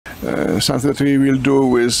something that we will do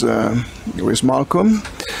with Malcolm.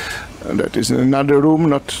 That is in another room,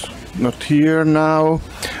 not here now,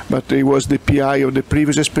 but he was the PI of the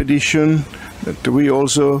previous expedition that we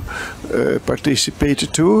also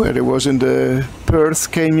participated to, and it was in the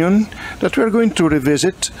Perth Canyon that we are going to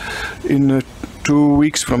revisit in 2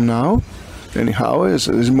 weeks from now. Anyhow, it's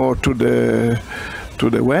more to the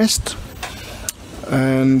west,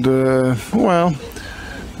 and well,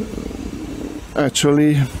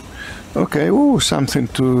 actually, okay, something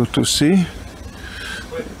to see.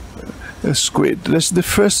 A squid. That's the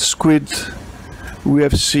first squid we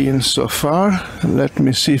have seen so far. Let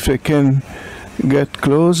me see if I can get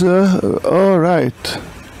closer. All right.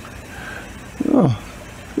 Oh,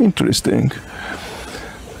 interesting.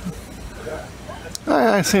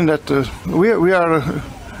 I think that we are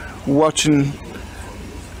watching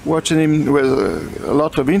him with a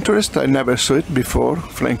lot of interest. I never saw it before,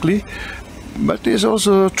 frankly, but it's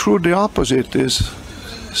also true the opposite. Is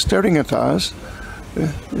staring at us.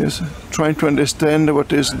 Is trying to understand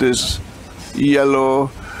what is this yellow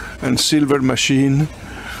and silver machine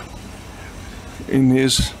in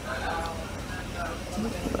his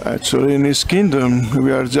kingdom.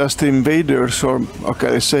 We are just invaders, or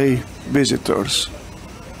okay, I say visitors.